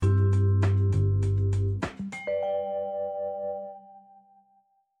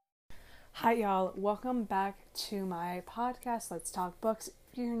Hi, y'all. Welcome back to my podcast, Let's Talk Books.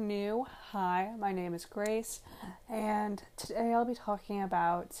 If you're new, hi, my name is Grace, and today I'll be talking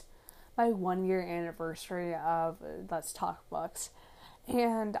about my 1 year anniversary of Let's Talk Books.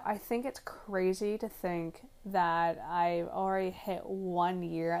 And I think it's crazy to think that I've already hit 1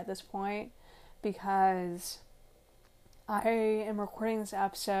 year at this point because I am recording this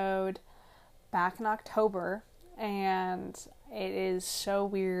episode back in October, and it is so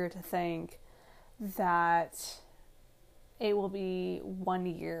weird to think that it will be 1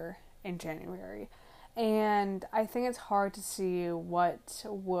 year in January. And I think it's hard to see what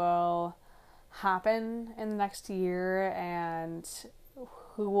will happen in the next year and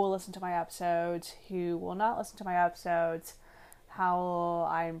who will listen to my episodes, who will not listen to my episodes, how will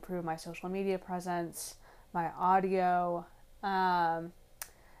I improve my social media presence, my audio, and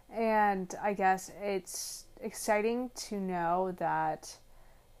I guess it's exciting to know that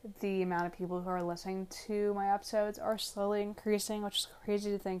the amount of people who are listening to my episodes are slowly increasing, which is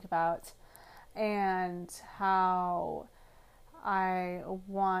crazy to think about, and how I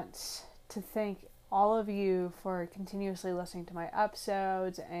want to thank all of you for continuously listening to my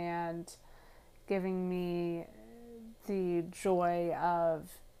episodes and giving me the joy of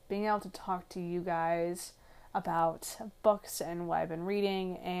being able to talk to you guys about books and what I've been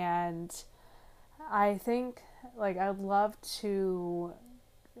reading. And I think I'd love to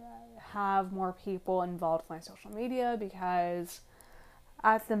have more people involved with my social media, because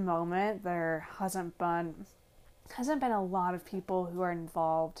at the moment there hasn't been a lot of people who are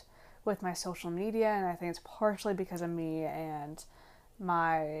involved with my social media, and I think it's partially because of me and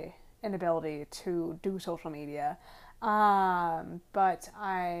my inability to do social media. But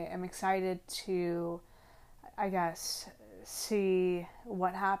I am excited to, I guess, see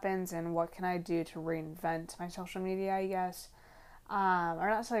what happens and what can I do to reinvent my social media, I guess. Or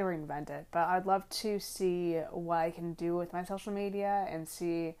not necessarily reinvent it, but I'd love to see what I can do with my social media and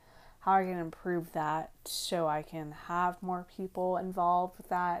see how I can improve that so I can have more people involved with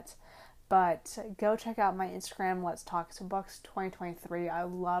that. But go check out my Instagram, Let's Talk Some Books 2023. I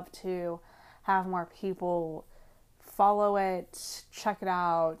love to have more people follow it, check it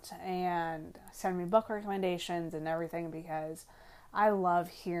out, and send me book recommendations and everything, because I love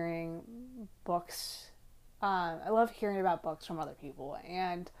hearing books. I love hearing about books from other people,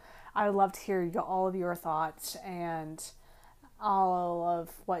 and I would love to hear all of your thoughts and all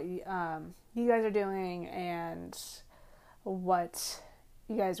of what you guys are doing and what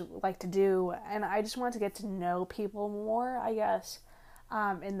you guys like to do. And I just want to get to know people more, I guess,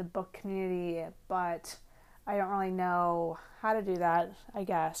 in the book community, but I don't really know how to do that, I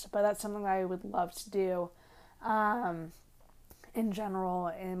guess. But that's something that I would love to do in general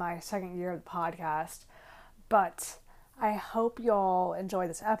in my second year of the podcast. But I hope y'all enjoy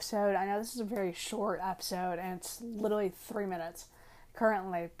this episode. I know this is a very short episode, and it's literally 3 minutes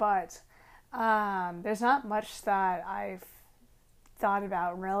currently, but there's not much that I've thought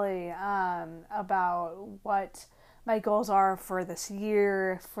about really about what my goals are for this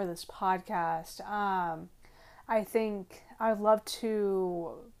year, for this podcast. I think I'd love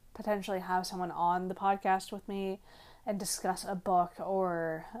to potentially have someone on the podcast with me and discuss a book,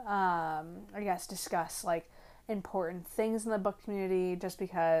 or I guess discuss important things in the book community, just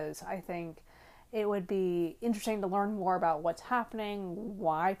because I think it would be interesting to learn more about what's happening,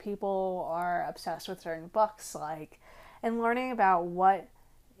 why people are obsessed with certain books, and learning about what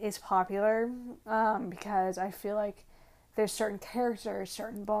is popular, because I feel like there's certain characters,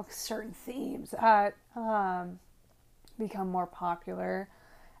 certain books, certain themes that become more popular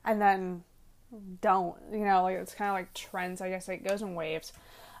and then don't, it's kind of like trends, I guess. It goes in waves.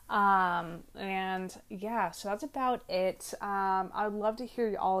 And yeah, so that's about it. I would love to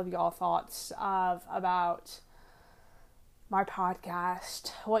hear all of y'all thoughts about my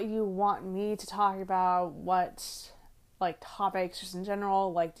podcast, what you want me to talk about, what topics just in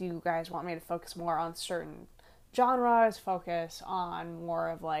general. Do you guys want me to focus more on certain genres, focus on more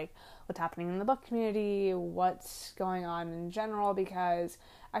of what's happening in the book community, what's going on in general, because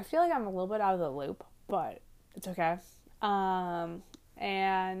I feel like I'm a little bit out of the loop, but it's okay.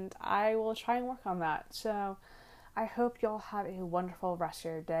 And I will try and work on that. So I hope y'all have a wonderful rest of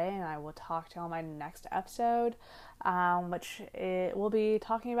your day, and I will talk to you on my next episode, which it will be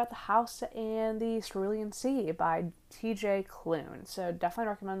talking about The House and the Cerulean Sea by T.J. Klune. So definitely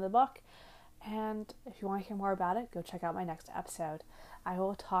recommend the book, and if you want to hear more about it, go check out my next episode. I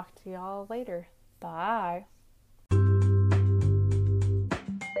will talk to y'all later. Bye.